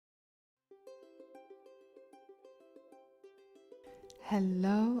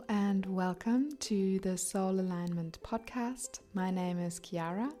Hello and welcome to the Soul Alignment Podcast. My name is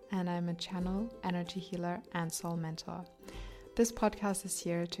Chiara and I'm a channel, energy healer, and soul mentor. This podcast is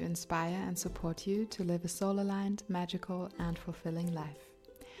here to inspire and support you to live a soul-aligned, magical, and fulfilling life.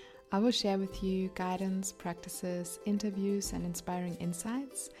 I will share with you guidance, practices, interviews, and inspiring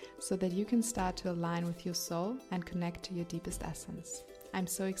insights so that you can start to align with your soul and connect to your deepest essence. I'm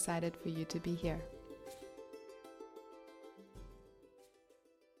so excited for you to be here.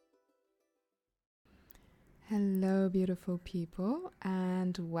 Hello, beautiful people,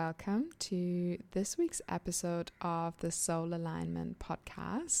 and welcome to this week's episode of the Soul Alignment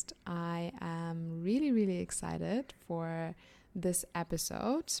Podcast. I am really excited for this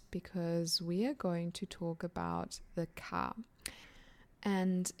episode because we are going to talk about the Ka.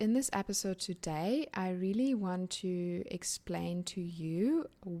 And in this episode today, I really want to explain to you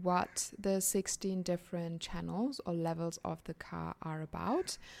what the 16 different channels or levels of the Ka are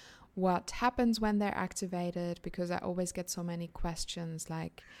about. What happens when they're activated, because I always get so many questions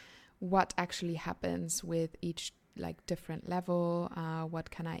like what actually happens with each different level,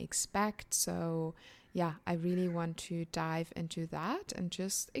 what can I expect? So yeah, I really want to dive into that and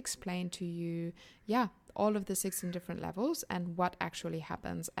just explain to you all of the 16 different levels and what actually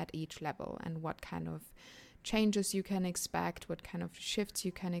happens at each level and what kind of changes you can expect, what kind of shifts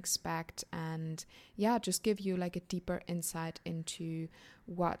you can expect, and just give you a deeper insight into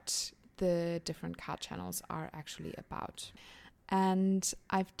what the different Ka channels are actually about. And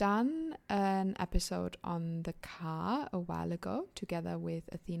I've done an episode on the Ka a while ago together with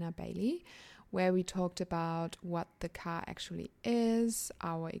Athena Bailey, where we talked about what the Ka actually is,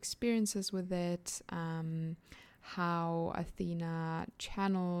 our experiences with it, how Athena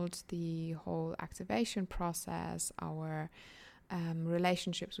channeled the whole activation process, our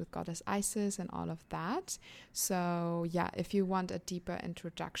relationships with Goddess Isis and all of that. So if you want a deeper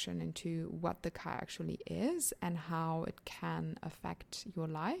introduction into what the Ka actually is and how it can affect your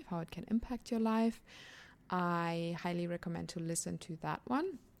life, how it can impact your life, I highly recommend to listen to that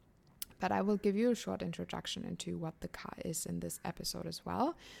one. But I will give you a short introduction into what the Ka is in this episode as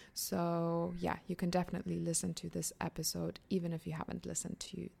well. So you can definitely listen to this episode even if you haven't listened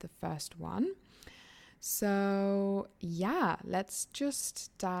to the first one. So let's just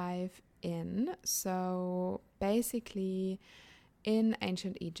dive in. So basically, in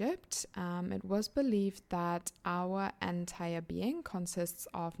ancient Egypt, it was believed that our entire being consists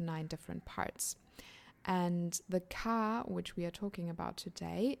of 9 different parts. And the Ka, which we are talking about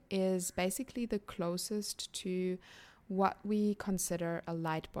today, is basically the closest to what we consider a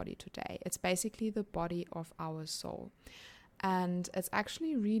light body today. It's basically the body of our soul. And it's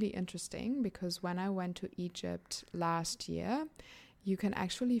actually really interesting because when I went to Egypt last year, you can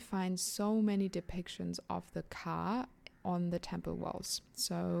actually find so many depictions of the Ka on the temple walls.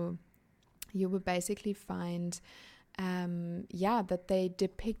 So you will basically find that they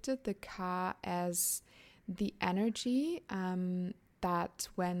depicted the Ka as the energy that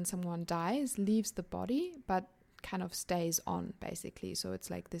when someone dies leaves the body but kind of stays on, basically. So it's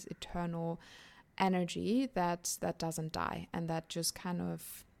like this eternal energy that doesn't die and that just kind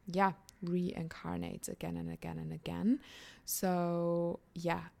of reincarnates again and again and again. So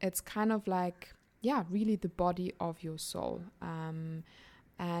it's kind of like really the body of your soul.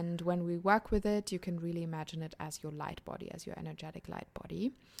 And when we work with it, you can really imagine it as your light body, as your energetic light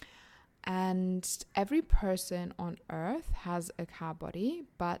body. And every person on earth has a Ka body,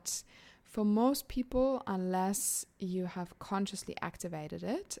 but for most people, unless you have consciously activated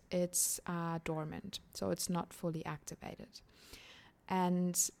it, it's dormant, so it's not fully activated.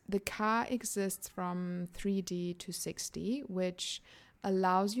 And the Ka exists from 3D to 6D, which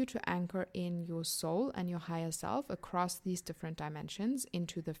allows you to anchor in your soul and your higher self across these different dimensions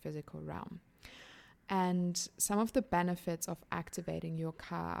into the physical realm. And some of the benefits of activating your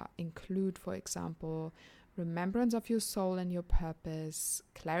Ka include, for example, remembrance of your soul and your purpose,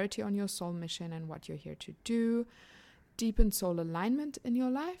 clarity on your soul mission and what you're here to do, deepen soul alignment in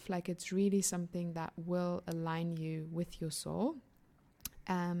your life, like it's really something that will align you with your soul.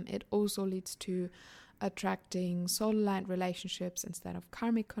 It also leads to attracting soul-aligned relationships instead of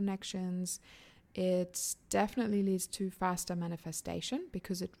karmic connections. It definitely leads to faster manifestation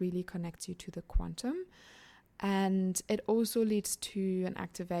because it really connects you to the quantum. And it also leads to an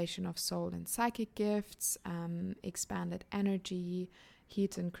activation of soul and psychic gifts, expanded energy,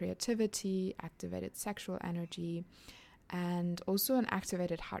 heat and creativity, activated sexual energy, and also an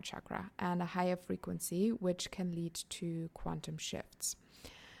activated heart chakra and a higher frequency, which can lead to quantum shifts.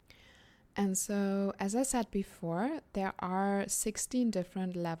 And so, as I said before, there are 16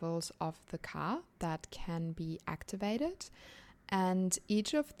 different levels of the Ka that can be activated. And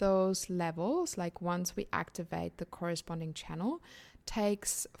each of those levels, like once we activate the corresponding channel,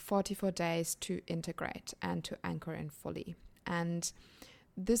 takes 44 days to integrate and to anchor in fully. And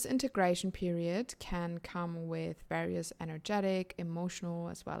this integration period can come with various energetic, emotional,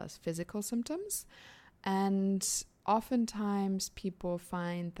 as well as physical symptoms. And oftentimes people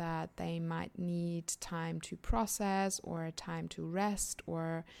find that they might need time to process or time to rest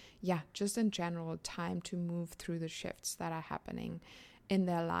or, just in general, time to move through the shifts that are happening in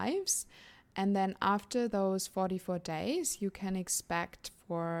their lives. And then after those 44 days, you can expect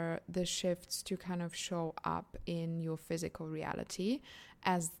for the shifts to kind of show up in your physical reality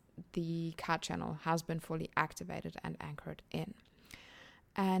as the card channel has been fully activated and anchored in.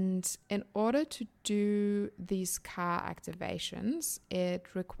 And in order to do these car activations, it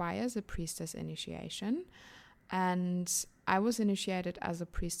requires a priestess initiation. And I was initiated as a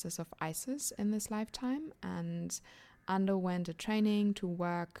priestess of Isis in this lifetime and underwent a training to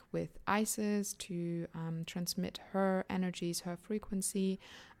work with Isis, to transmit her energies, her frequency,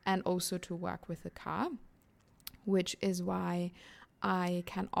 and also to work with the car, which is why I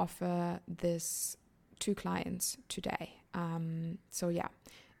can offer this to clients today.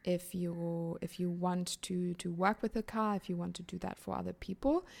 If you want to work with the car, if you want to do that for other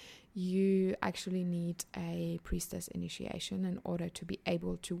people, you actually need a priestess initiation in order to be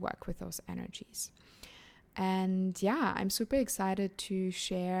able to work with those energies. And I'm super excited to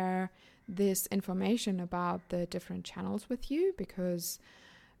share this information about the different channels with you, because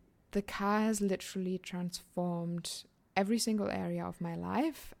the car has literally transformed every single area of my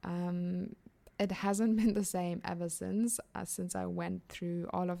life. It hasn't been the same ever since I went through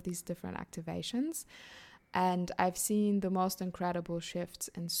all of these different activations. And I've seen the most incredible shifts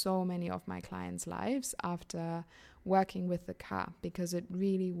in so many of my clients' lives after working with the car, because it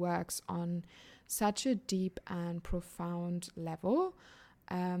really works on such a deep and profound level.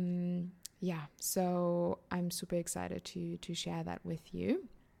 So I'm super excited to share that with you.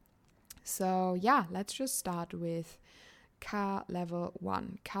 So let's just start with Car Level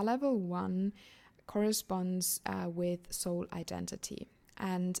 1. Car Level 1 corresponds with soul identity,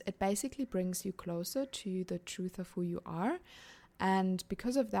 and it basically brings you closer to the truth of who you are. And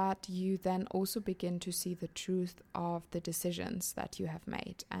because of that, you then also begin to see the truth of the decisions that you have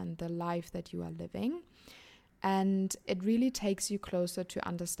made and the life that you are living. And it really takes you closer to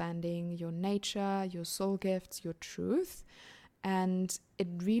understanding your nature, your soul gifts, your truth. And it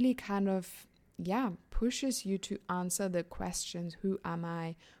really kind of, pushes you to answer the questions: who am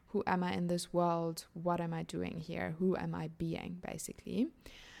I? Who am I in this world? What am I doing here? Who am I being, basically?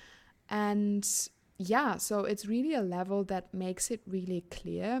 And so it's really a level that makes it really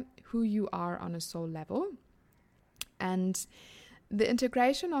clear who you are on a soul level. And the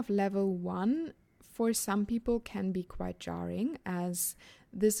integration of level 1 for some people can be quite jarring, as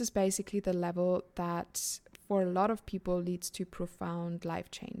this is basically the level that for a lot of people leads to profound life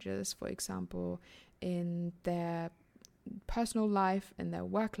changes, for example, in their personal life, in their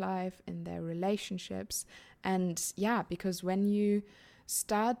work life, in their relationships. And because when you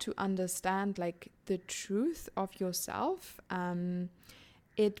start to understand like the truth of yourself,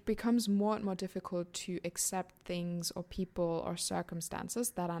 it becomes more and more difficult to accept things or people or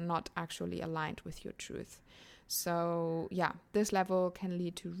circumstances that are not actually aligned with your truth. So this level can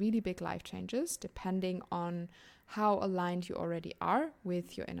lead to really big life changes depending on how aligned you already are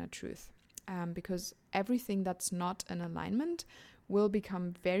with your inner truth. Because everything that's not in alignment will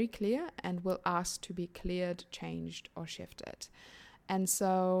become very clear and will ask to be cleared, changed, or shifted. And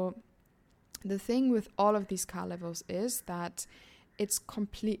so the thing with all of these car levels is that it's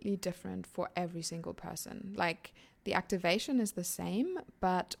completely different for every single person. Like, the activation is the same,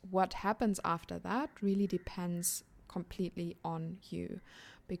 but what happens after that really depends completely on you,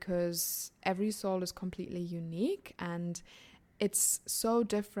 because every soul is completely unique, and it's so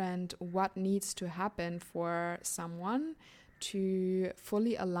different what needs to happen for someone to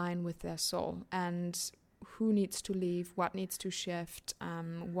fully align with their soul, and who needs to leave, what needs to shift,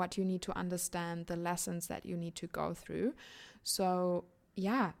 what you need to understand, the lessons that you need to go through. So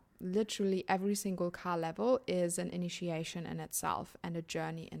literally every single car level is an initiation in itself and a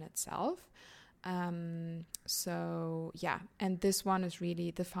journey in itself. And this one is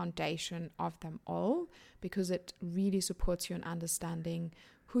really the foundation of them all, because it really supports you in understanding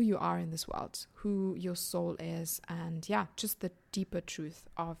who you are in this world, who your soul is, and just the deeper truth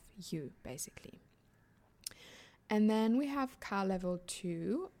of you, basically. And then we have car level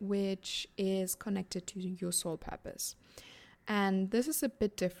 2, which is connected to your soul purpose. And this is a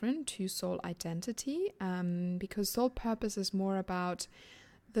bit different to soul identity, because soul purpose is more about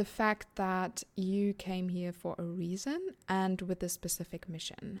the fact that you came here for a reason and with a specific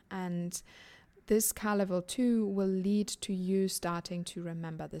mission. And this car level 2 will lead to you starting to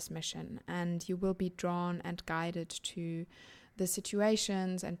remember this mission, and you will be drawn and guided to the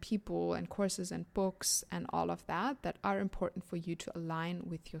situations and people and courses and books and all of that are important for you to align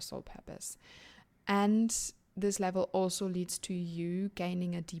with your soul purpose. And this level also leads to you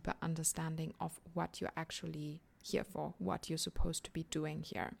gaining a deeper understanding of what you're actually here for, what you're supposed to be doing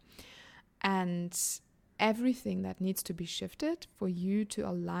here. And everything that needs to be shifted for you to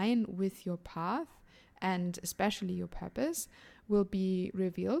align with your path and especially your purpose will be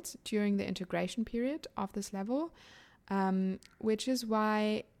revealed during the integration period of this level, which is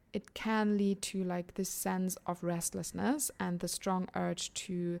why it can lead to like this sense of restlessness and the strong urge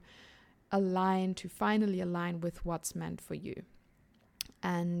to finally align with what's meant for you.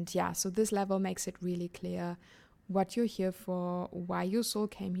 And yeah, so this level makes it really clear what you're here for, why your soul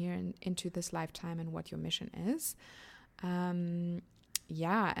came here into this lifetime, and what your mission is. And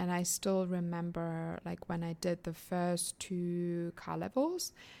I still remember like when I did the first 2 car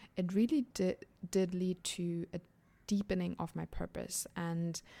levels, it really did lead to a deepening of my purpose,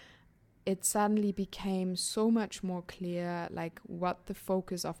 and it suddenly became so much more clear like what the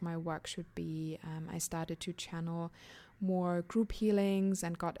focus of my work should be. I started to channel more group healings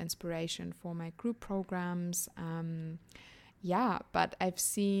and got inspiration for my group programs. But I've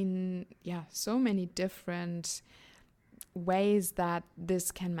seen so many different ways that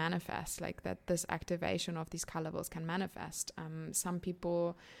this can manifest, like that this activation of these car levels can manifest.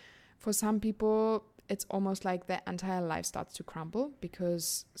 For some people it's almost like their entire life starts to crumble,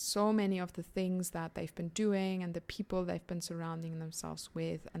 because so many of the things that they've been doing and the people they've been surrounding themselves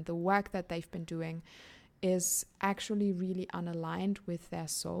with and the work that they've been doing is actually really unaligned with their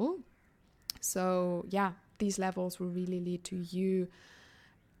soul. So these levels will really lead to you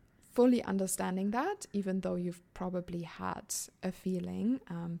fully understanding that, even though you've probably had a feeling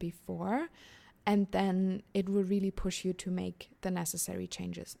before. And then it will really push you to make the necessary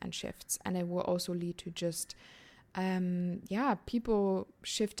changes and shifts. And it will also lead to just, people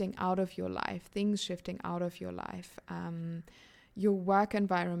shifting out of your life, things shifting out of your life, your work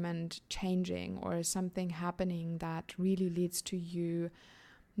environment changing, or something happening that really leads to you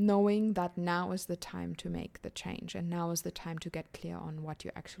knowing that now is the time to make the change, and now is the time to get clear on what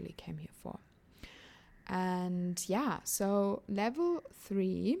you actually came here for. And so level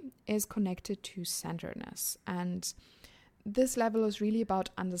 3 is connected to centeredness. And this level is really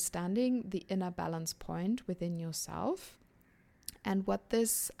about understanding the inner balance point within yourself. And what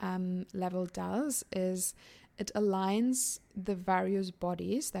this level does is it aligns the various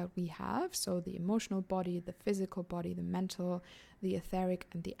bodies that we have. So the emotional body, the physical body, the mental, the etheric,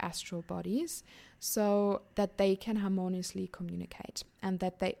 and the astral bodies, so that they can harmoniously communicate and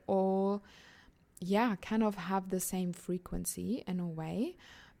that they all kind of have the same frequency in a way.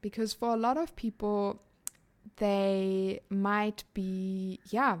 Because for a lot of people, they might be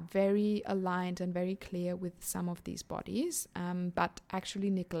very aligned and very clear with some of these bodies, but actually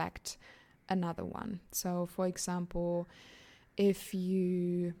neglect another one. So for example, if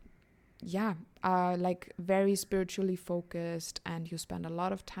you are like very spiritually focused and you spend a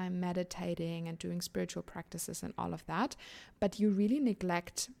lot of time meditating and doing spiritual practices and all of that, but you really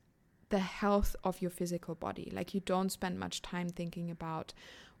neglect the health of your physical body. Like you don't spend much time thinking about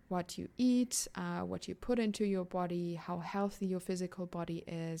what you eat, what you put into your body, how healthy your physical body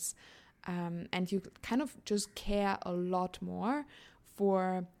is, and you kind of just care a lot more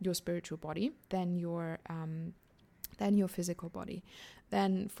for your spiritual body than your physical body.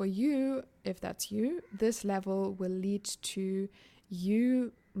 Then for you, if that's you, this level will lead to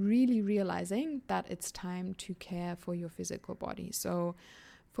you really realizing that it's time to care for your physical body. So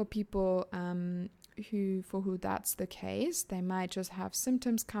for people for who that's the case, they might just have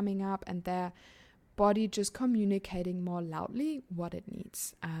symptoms coming up and their body just communicating more loudly what it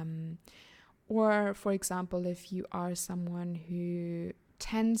needs. Or for example, if you are someone who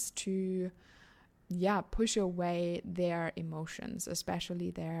tends to push away their emotions,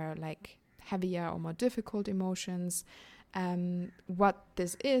 especially their like heavier or more difficult emotions, what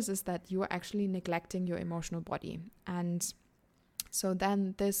this is that you are actually neglecting your emotional body. And so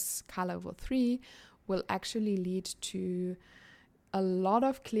then this car level 3 will actually lead to a lot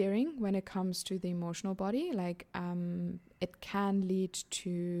of clearing when it comes to the emotional body. Like it can lead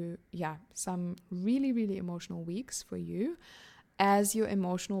to some really, really emotional weeks for you, as your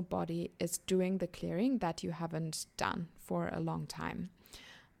emotional body is doing the clearing that you haven't done for a long time.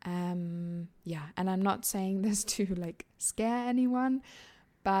 And I'm not saying this to like scare anyone,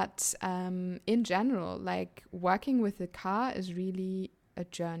 but in general, like working with the car is really a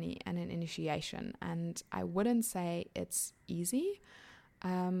journey and an initiation. And I wouldn't say it's easy,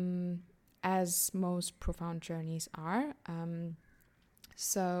 as most profound journeys are.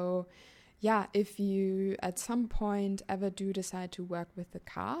 So yeah, if you at some point ever do decide to work with the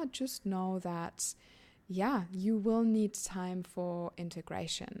car, just know that, yeah, you will need time for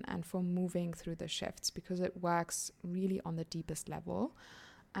integration and for moving through the shifts, because it works really on the deepest level.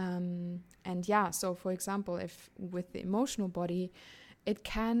 And yeah, so for example, if with the emotional body, it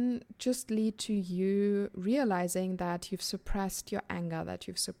can just lead to you realizing that you've suppressed your anger, that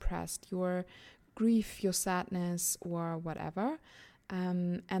you've suppressed your grief, your sadness, or whatever.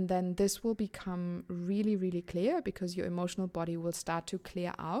 And then this will become really, really clear, because your emotional body will start to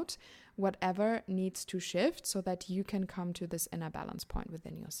clear out whatever needs to shift so that you can come to this inner balance point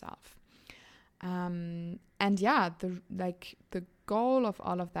within yourself. And yeah, the goal of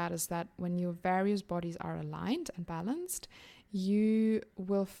all of that is that when your various bodies are aligned and balanced, you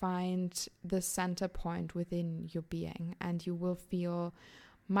will find the center point within your being, and you will feel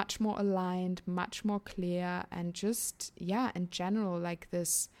much more aligned, much more clear, and just, yeah, in general, like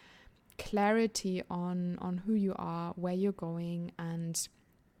this clarity on who you are, where you're going, and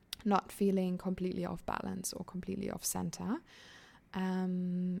not feeling completely off balance or completely off center.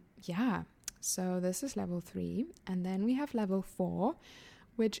 Yeah, so this is level 3. And then we have level 4,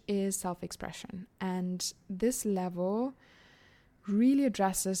 which is self-expression. And this level really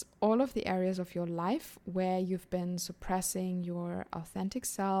addresses all of the areas of your life where you've been suppressing your authentic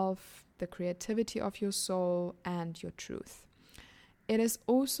self, the creativity of your soul, and your truth. It is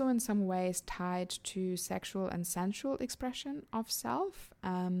also in some ways tied to sexual and sensual expression of self.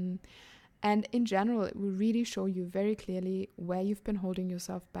 And in general, it will really show you very clearly where you've been holding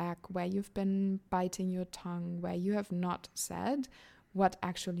yourself back, where you've been biting your tongue, where you have not said what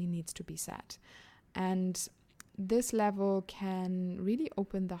actually needs to be said. And this level can really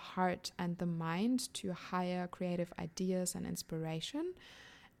open the heart and the mind to higher creative ideas and inspiration,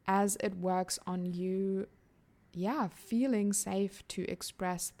 as it works on you, yeah, feeling safe to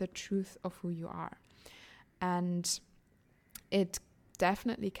express the truth of who you are. And it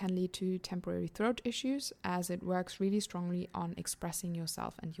definitely can lead to temporary throat issues, as it works really strongly on expressing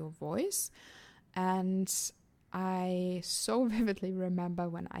yourself and your voice. And I so vividly remember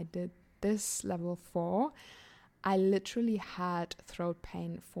when I did this level 4, I literally had throat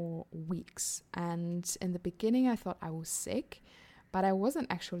pain for weeks. And in the beginning, I thought I was sick, but I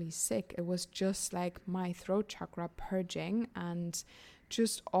wasn't actually sick. It was just like my throat chakra purging, and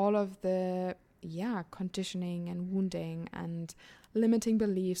just all of the, conditioning and wounding and limiting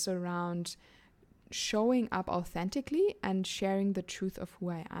beliefs around showing up authentically and sharing the truth of who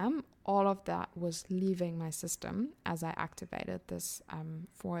I am. All of that was leaving my system as I activated this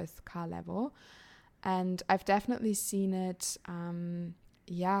 4th car level. And I've definitely seen it,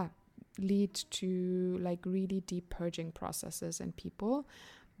 lead to like really deep purging processes in people,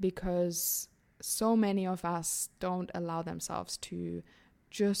 because so many of us don't allow themselves to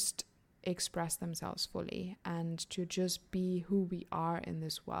just express themselves fully and to just be who we are in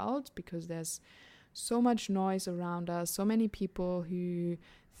this world, because there's so much noise around us, so many people who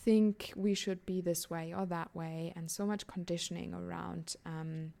think we should be this way or that way, and so much conditioning around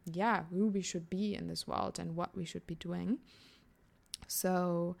who we should be in this world and what we should be doing.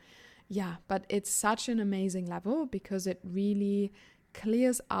 So but it's such an amazing level, because it really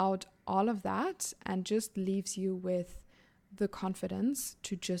clears out all of that and just leaves you with the confidence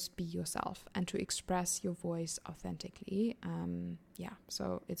to just be yourself and to express your voice authentically.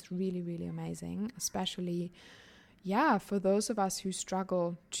 So it's really, really amazing, especially for those of us who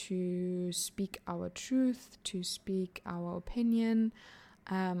struggle to speak our truth, to speak our opinion,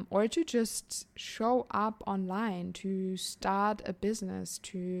 or to just show up online, to start a business,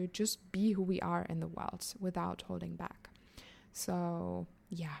 to just be who we are in the world without holding back. So,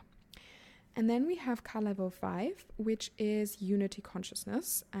 And then we have car level 5, which is unity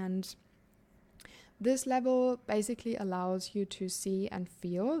consciousness. And this level basically allows you to see and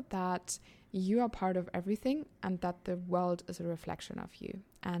feel that you are part of everything and that the world is a reflection of you.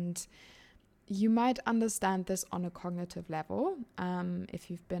 And you might understand this on a cognitive level.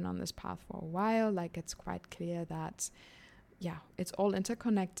 If you've been on this path for a while, like it's quite clear that, it's all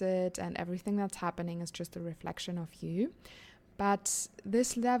interconnected and everything that's happening is just a reflection of you. But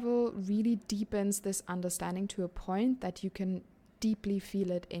this level really deepens this understanding to a point that you can deeply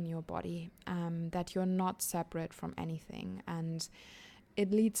feel it in your body, that you're not separate from anything. And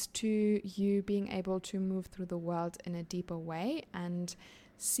it leads to you being able to move through the world in a deeper way and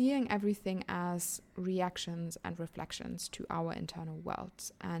seeing everything as reactions and reflections to our internal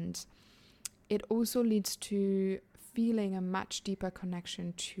world. And it also leads to feeling a much deeper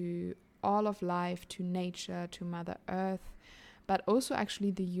connection to all of life, to nature, to Mother Earth, but also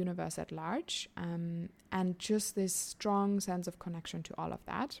actually the universe at large, and just this strong sense of connection to all of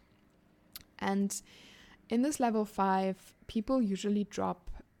that. And in this level 5, people usually drop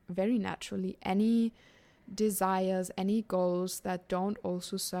very naturally any desires, any goals that don't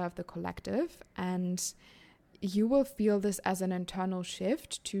also serve the collective, and you will feel this as an internal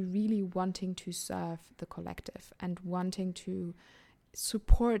shift to really wanting to serve the collective and wanting to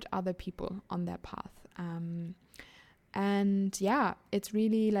support other people on their path. And yeah, it's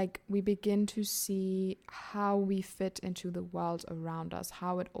really like we begin to see how we fit into the world around us,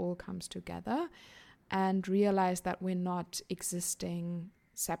 how it all comes together, and realize that we're not existing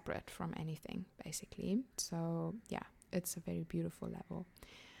separate from anything, basically. So yeah, it's a very beautiful level.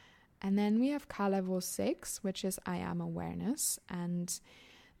 And then we have Ka level 6, which is I am awareness. And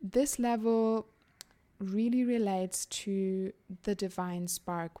this level really relates to the divine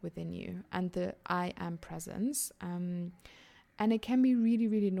spark within you and the I am presence. And it can be really,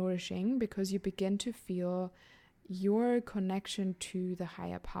 really nourishing because you begin to feel your connection to the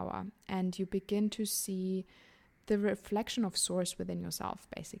higher power, and you begin to see the reflection of source within yourself,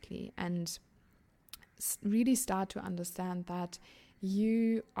 basically, and really start to understand that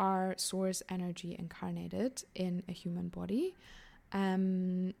you are source energy incarnated in a human body.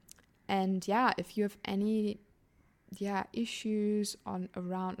 And yeah, if you have any issues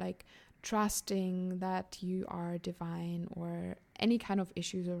around like trusting that you are divine, or any kind of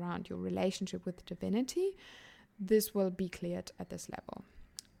issues around your relationship with divinity, this will be cleared at this level.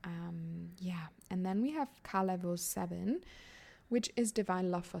 And then we have Ka level 7, which is divine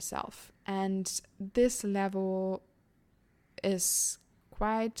love for self. And this level is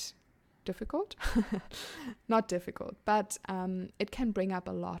quite difficult. Not difficult, but it can bring up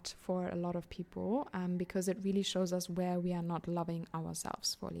a lot for a lot of people, because it really shows us where we are not loving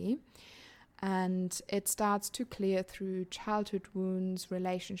ourselves fully. And it starts to clear through childhood wounds,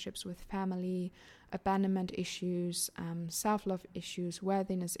 relationships with family, abandonment issues, self-love issues,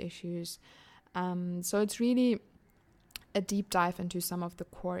 worthiness issues. So it's really a deep dive into some of the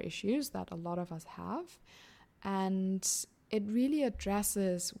core issues that a lot of us have. And it really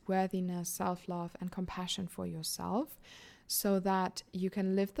addresses worthiness, self-love, and compassion for yourself, so that you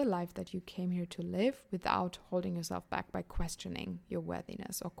can live the life that you came here to live without holding yourself back by questioning your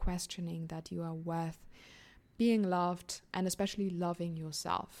worthiness or questioning that you are worth being loved, and especially loving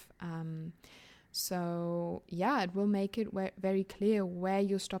yourself. So yeah, it will make it very clear where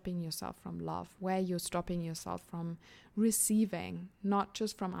you're stopping yourself from love, where you're stopping yourself from receiving, not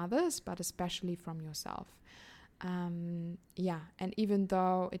just from others, but especially from yourself. And even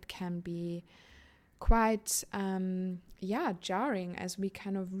though it can be quite jarring as we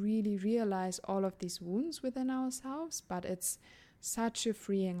kind of really realize all of these wounds within ourselves, but it's such a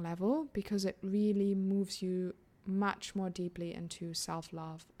freeing level because it really moves you much more deeply into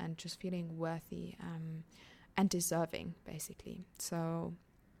self-love and just feeling worthy and deserving, basically. So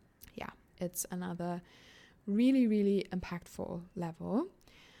yeah, it's another really, really impactful level.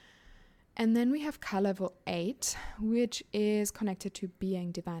 And then we have Ka level 8, which is connected to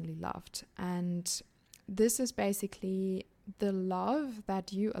being divinely loved. And this is basically the love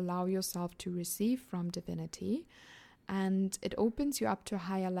that you allow yourself to receive from divinity. And it opens you up to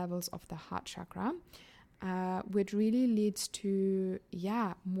higher levels of the heart chakra, which really leads to,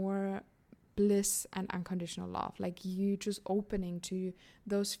 more bliss and unconditional love. Like you just opening to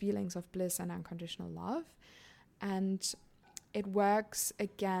those feelings of bliss and unconditional love. And it works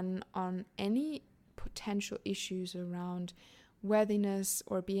again on any potential issues around worthiness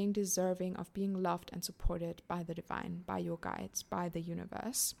or being deserving of being loved and supported by the divine, by your guides, by the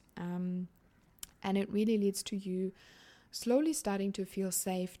universe. And it really leads to you slowly starting to feel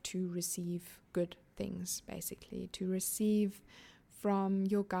safe to receive good things, basically, to receive from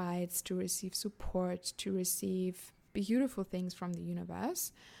your guides, to receive support, to receive beautiful things from the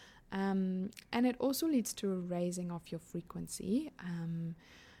universe. And it also leads to a raising of your frequency.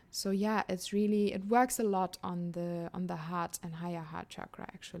 It works a lot on the heart and higher heart chakra,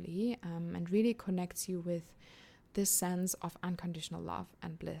 actually, and really connects you with this sense of unconditional love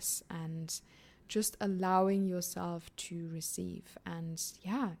and bliss, and just allowing yourself to receive and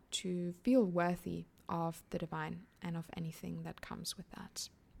to feel worthy of the divine and of anything that comes with that.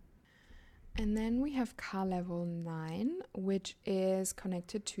 And then we have Ka level 9, which is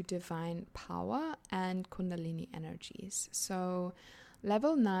connected to divine power and Kundalini energies. So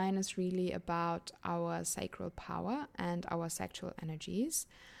level 9 is really about our sacral power and our sexual energies.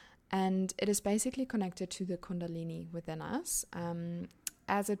 And it is basically connected to the Kundalini within us.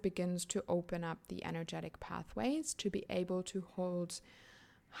 as it begins to open up the energetic pathways to be able to hold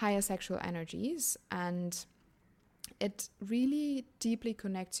higher sexual energies, and it really deeply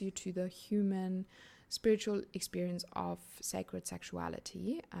connects you to the human spiritual experience of sacred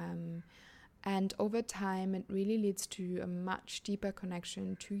sexuality. And over time, it really leads to a much deeper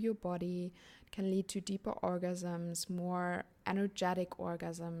connection to your body. It can lead to deeper orgasms, more energetic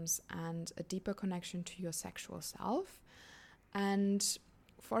orgasms, and a deeper connection to your sexual self. And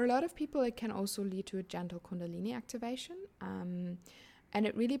for a lot of people, it can also lead to a gentle Kundalini activation. And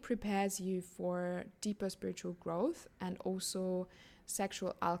it really prepares you for deeper spiritual growth and also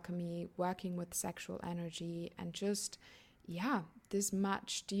sexual alchemy, working with sexual energy, and just, this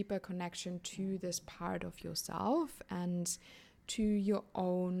much deeper connection to this part of yourself and to your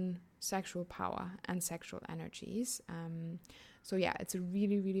own sexual power and sexual energies. It's a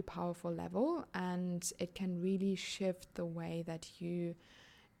really, really powerful level, and it can really shift the way that you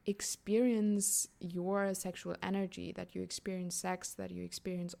experience your sexual energy, that you experience sex, that you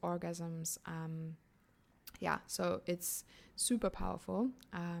experience orgasms. So it's super powerful.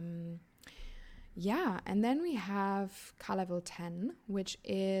 And then we have Ka level 10, which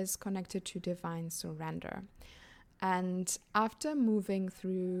is connected to divine surrender. And after moving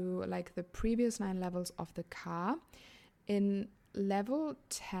through like the previous 9 levels of the Ka, in level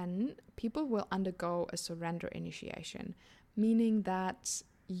 10, people will undergo a surrender initiation, meaning that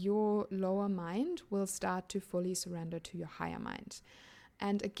your lower mind will start to fully surrender to your higher mind.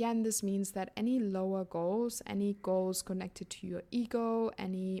 And again, this means that any lower goals, any goals connected to your ego,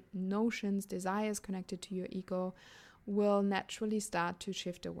 any notions, desires connected to your ego will naturally start to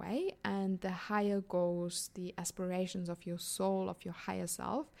shift away, and the higher goals, the aspirations of your soul, of your higher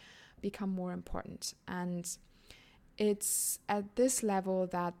self, become more important. And it's at this level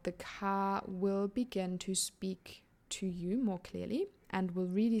that the Ka will begin to speak to you more clearly and will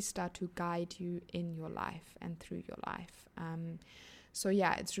really start to guide you in your life and through your life.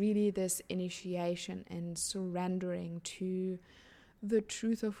 It's really this initiation and surrendering to the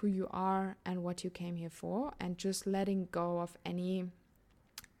truth of who you are and what you came here for, and just letting go of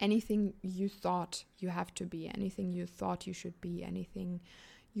anything you thought you have to be, anything you thought you should be, anything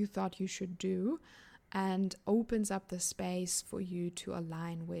you thought you should do, and opens up the space for you to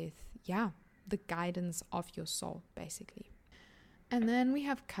align with, the guidance of your soul, basically. And then we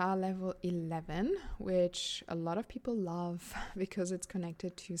have Ka level 11, which a lot of people love because it's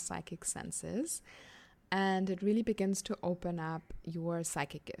connected to psychic senses. And it really begins to open up your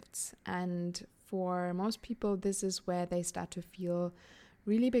psychic gifts. And for most people, this is where they start to feel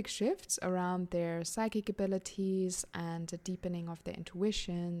really big shifts around their psychic abilities and a deepening of their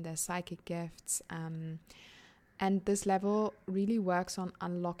intuition, their psychic gifts. And this level really works on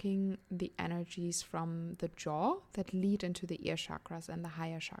unlocking the energies from the jaw that lead into the ear chakras and the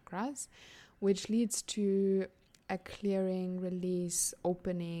higher chakras, which leads to a clearing, release,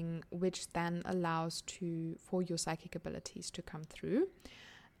 opening, which then allows for your psychic abilities to come through.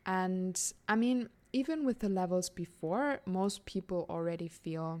 And I mean, even with the levels before, most people already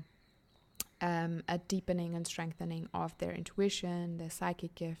feel a deepening and strengthening of their intuition, their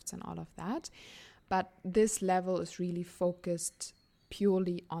psychic gifts, and all of that. But this level is really focused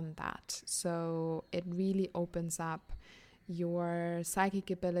purely on that. So it really opens up your psychic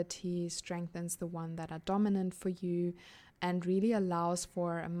abilities, strengthens the one that are dominant for you, and really allows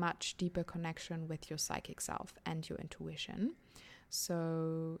for a much deeper connection with your psychic self and your intuition.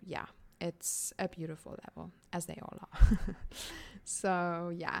 So it's a beautiful level, as they all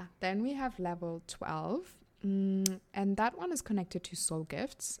are. Then we have level 12, and that one is connected to soul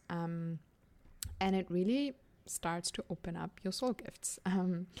gifts. And it really starts to open up your soul gifts,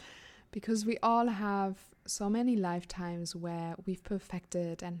 because we all have so many lifetimes where we've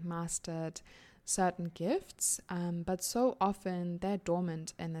perfected and mastered certain gifts, but so often they're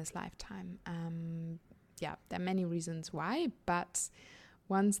dormant in this lifetime. There are many reasons why, but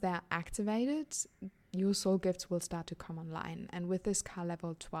once they're activated, your soul gifts will start to come online. And with this Ka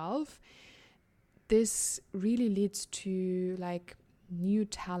level 12, this really leads to like new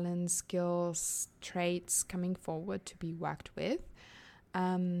talents, skills, traits coming forward to be worked with.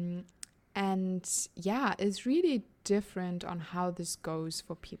 It's really different on how this goes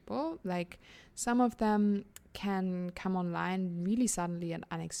for people. Like some of them can come online really suddenly and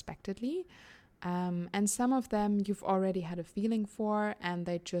unexpectedly. And some of them you've already had a feeling for, and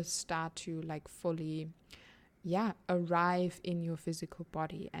they just start to like fully arrive in your physical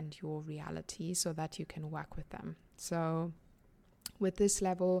body and your reality so that you can work with them. So with this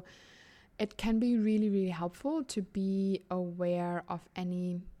level, it can be really, really helpful to be aware of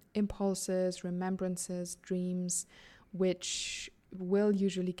any impulses, remembrances, dreams, which will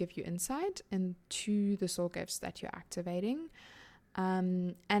usually give you insight into the soul gifts that you're activating.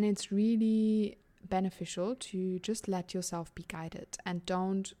 And it's really beneficial to just let yourself be guided and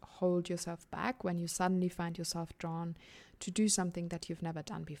don't hold yourself back when you suddenly find yourself drawn to do something that you've never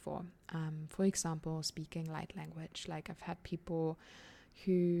done before. For example, speaking light language. Like I've had people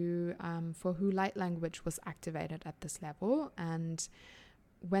who for who light language was activated at this level, and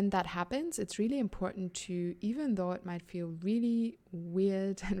when that happens, it's really important to, even though it might feel really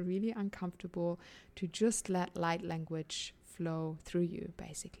weird and really uncomfortable, to just let light language flow through you,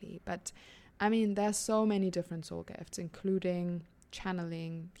 basically. But I mean, there's so many different soul gifts, including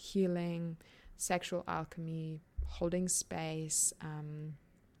channeling, healing, sexual alchemy, holding space,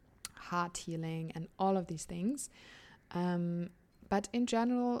 heart healing, and all of these things. But in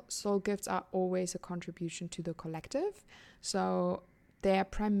general, soul gifts are always a contribution to the collective. So they're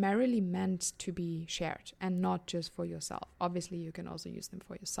primarily meant to be shared and not just for yourself. Obviously, you can also use them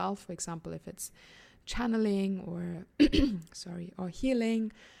for yourself. For example, if it's channeling or or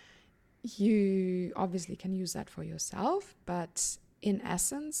healing, you obviously can use that for yourself, but in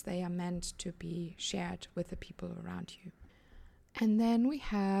essence, they are meant to be shared with the people around you. And then we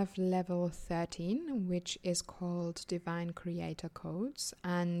have level 13, which is called Divine Creator Codes.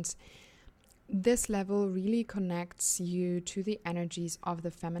 And this level really connects you to the energies of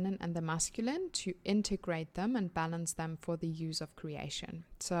the feminine and the masculine to integrate them and balance them for the use of creation.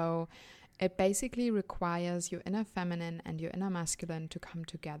 So it basically requires your inner feminine and your inner masculine to come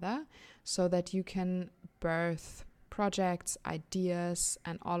together so that you can birth projects, ideas,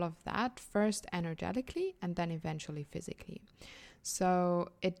 and all of that, first energetically and then eventually physically. So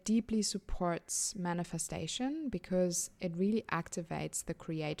it deeply supports manifestation because it really activates the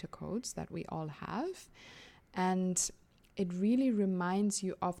creator codes that we all have. And it really reminds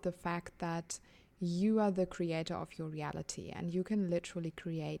you of the fact that you are the creator of your reality and you can literally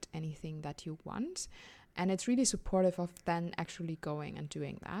create anything that you want. And it's really supportive of then actually going and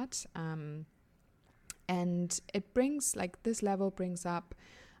doing that. And it brings, like, this level brings up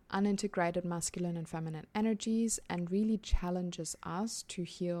unintegrated masculine and feminine energies and really challenges us to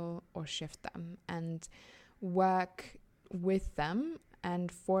heal or shift them and work with them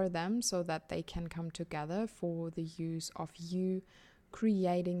and for them so that they can come together for the use of you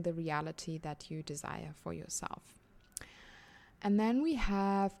creating the reality that you desire for yourself. And then we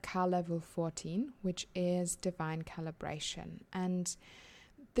have Ka level 14, which is divine calibration. And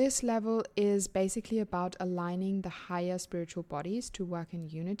this level is basically about aligning the higher spiritual bodies to work in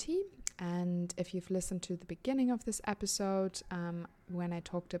unity. And if you've listened to the beginning of this episode, when I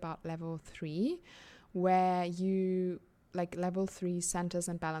talked about level 3, where you, like, level 3 centers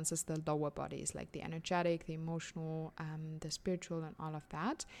and balances the lower bodies, like the energetic, the emotional, the spiritual, and all of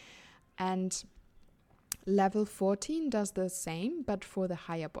that. And level 14 does the same, but for the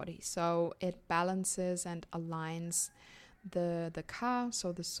higher body. So it balances and aligns the Ka,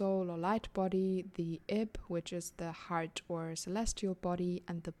 so the soul or light body, the Ib, which is the heart or celestial body,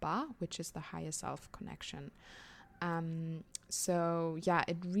 and the Ba, which is the higher self connection. So yeah,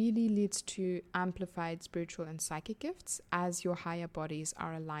 it really leads to amplified spiritual and psychic gifts as your higher bodies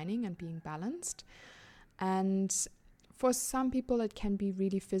are aligning and being balanced. And for some people, it can be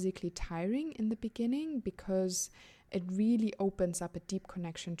really physically tiring in the beginning because it really opens up a deep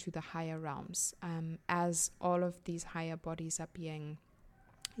connection to the higher realms, as all of these higher bodies are being,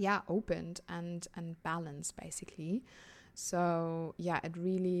 opened and balanced, basically. So, it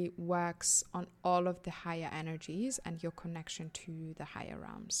really works on all of the higher energies and your connection to the higher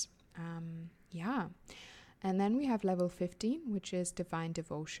realms. And then we have level 15, which is divine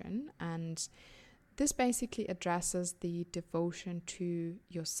devotion. And this basically addresses the devotion to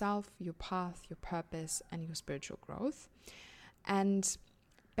yourself, your path, your purpose, and your spiritual growth. And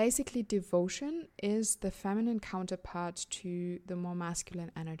basically, devotion is the feminine counterpart to the more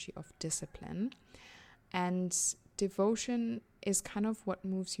masculine energy of discipline. And devotion is kind of what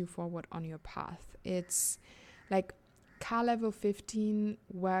moves you forward on your path. It's like Ka level 15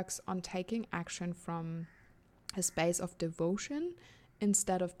 works on taking action from a space of devotion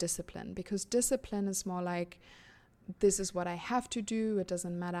instead of discipline, because discipline is more like, this is what I have to do, it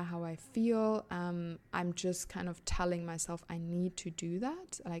doesn't matter how I feel, I'm just kind of telling myself I need to do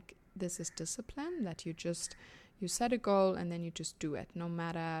that. Like, this is discipline, that you set a goal and then you just do it no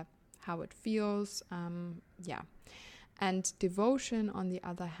matter how it feels. And devotion, on the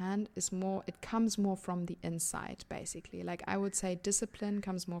other hand, it comes more from the inside, basically. Like, I would say discipline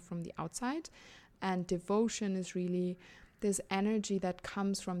comes more from the outside, and devotion is really this energy that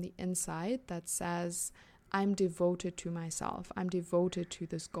comes from the inside that says, I'm devoted to myself. I'm devoted to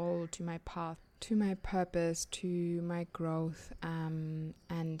this goal, to my path. to my purpose, to my growth, and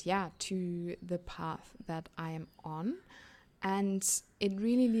to the path that I am on. And it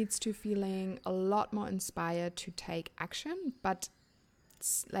really leads to feeling a lot more inspired to take action, but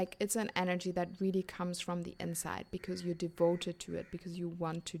it's an energy that really comes from the inside because you're devoted to it, because you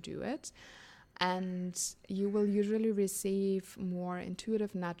want to do it. And you will usually receive more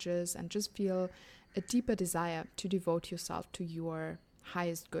intuitive nudges and just feel a deeper desire to devote yourself to your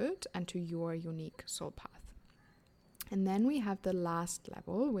highest good and to your unique soul path. And then we have the last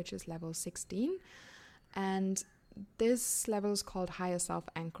level, which is level 16. And this level is called higher self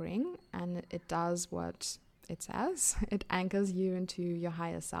anchoring, and it does what it says. It anchors you into your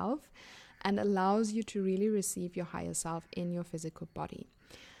higher self and allows you to really receive your higher self in your physical body.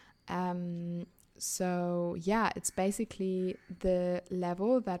 It's basically the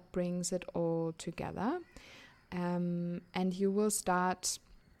level that brings it all together. And you will start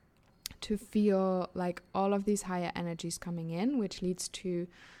to feel like all of these higher energies coming in, which leads to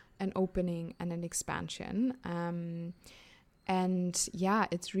an opening and an expansion.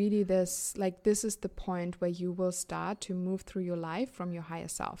 It's really this is the point where you will start to move through your life from your higher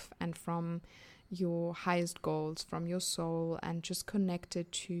self and from your highest goals, from your soul, and just connected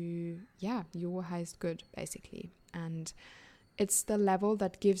to your highest good, basically. And it's the level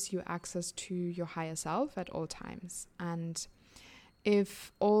that gives you access to your higher self at all times. And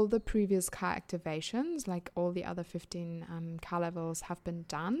if all the previous car activations, like all the other 15 car levels, have been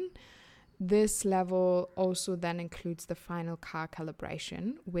done, this level also then includes the final car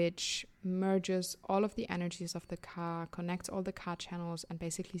calibration, which merges all of the energies of the car, connects all the car channels, and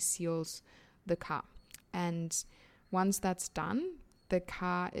basically seals the car. And once that's done, the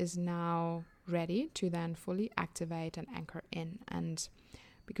car is now ready to then fully activate and anchor in. And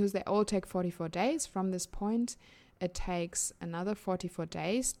because they all take 44 days from this point, it takes another 44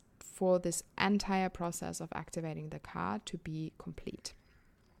 days for this entire process of activating the car to be complete.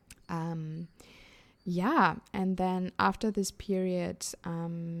 And then after this period,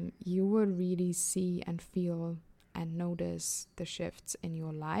 you will really see and feel and notice the shifts in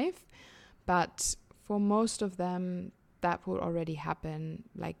your life. But for most of them, that will already happen.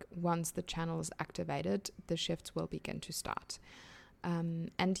 Like once the channel is activated, the shifts will begin to start.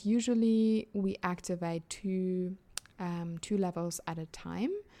 And usually we activate two levels at a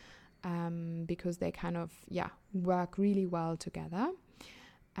time, because they kind of work really well together.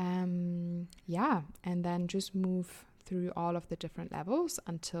 And then just move through all of the different levels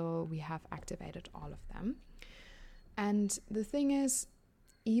until we have activated all of them. And the thing is,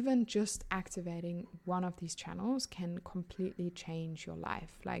 even just activating one of these channels can completely change your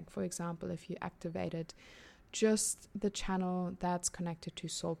life. Like, for example, if you activated just the channel that's connected to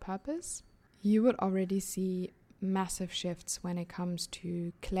soul purpose, you would already see massive shifts when it comes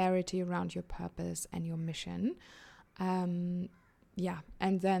to clarity around your purpose and your mission. And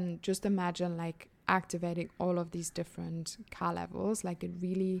then just imagine like activating all of these different car levels. Like, it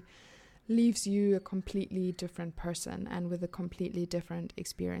really leaves you a completely different person and with a completely different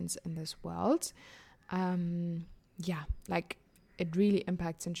experience in this world. It really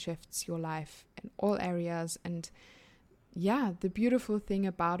impacts and shifts your life in all areas. And the beautiful thing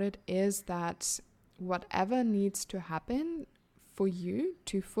about it is that whatever needs to happen for you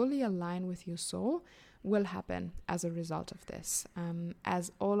to fully align with your soul will happen as a result of this.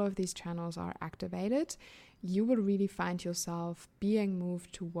 As all of these channels are activated, you will really find yourself being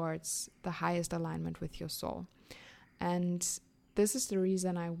moved towards the highest alignment with your soul. And this is the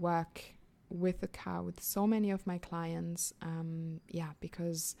reason I work with the car with so many of my clients,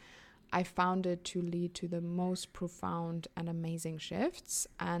 because I found it to lead to the most profound and amazing shifts.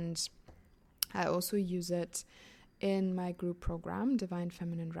 And I also use it in my group program, Divine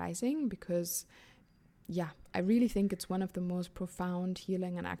Feminine Rising, because I really think it's one of the most profound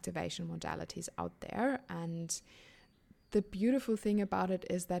healing and activation modalities out there. And the beautiful thing about it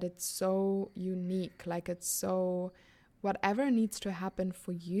is that it's so unique. Like, it's so, whatever needs to happen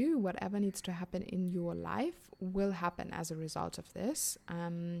for you, whatever needs to happen in your life will happen as a result of this,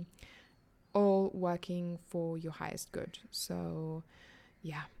 all working for your highest good. So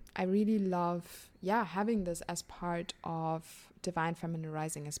I really love having this as part of Divine Feminine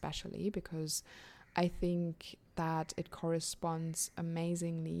Rising, especially because I think that it corresponds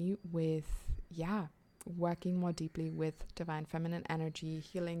amazingly with working more deeply with divine feminine energy,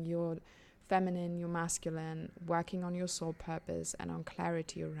 healing your feminine, your masculine, working on your soul purpose and on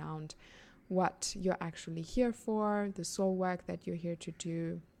clarity around what you're actually here for, the soul work that you're here to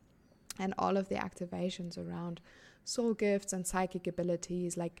do, and all of the activations around soul gifts and psychic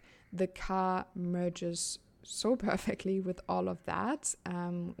abilities. Like, the car merges so perfectly with all of that,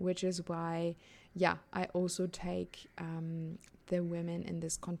 which is why, I also take the women in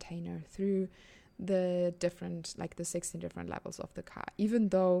this container through the different, like the 16 different levels of the car, even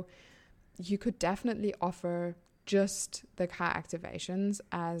though you could definitely offer just the car activations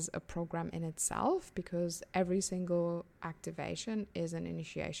as a program in itself, because every single activation is an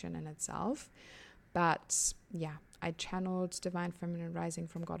initiation in itself. But I channeled Divine Feminine Rising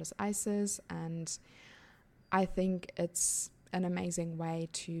from Goddess Isis, and I think it's an amazing way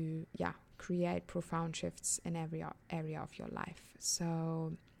to create profound shifts in every area of your life.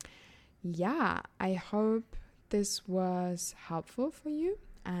 So I hope this was helpful for you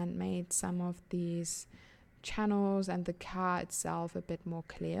and made some of these channels and the car itself a bit more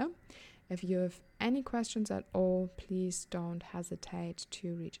clear. If you have any questions at all, please don't hesitate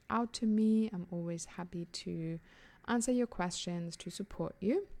to reach out to me. I'm always happy to answer your questions, to support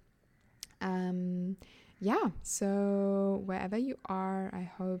you. So wherever you are, I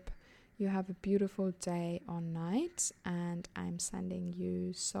hope you have a beautiful day or night, and I'm sending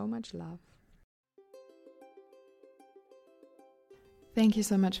you so much love. Thank you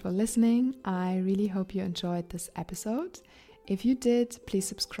so much for listening. I really hope you enjoyed this episode. If you did, please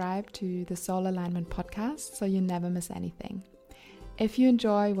subscribe to the Soul Alignment podcast so you never miss anything. If you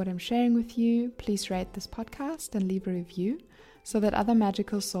enjoy what I'm sharing with you, please rate this podcast and leave a review so that other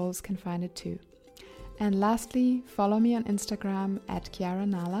magical souls can find it too. And lastly, follow me on Instagram at Chiara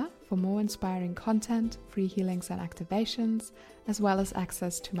Nala for more inspiring content, free healings and activations, as well as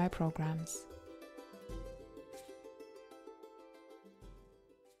access to my programs.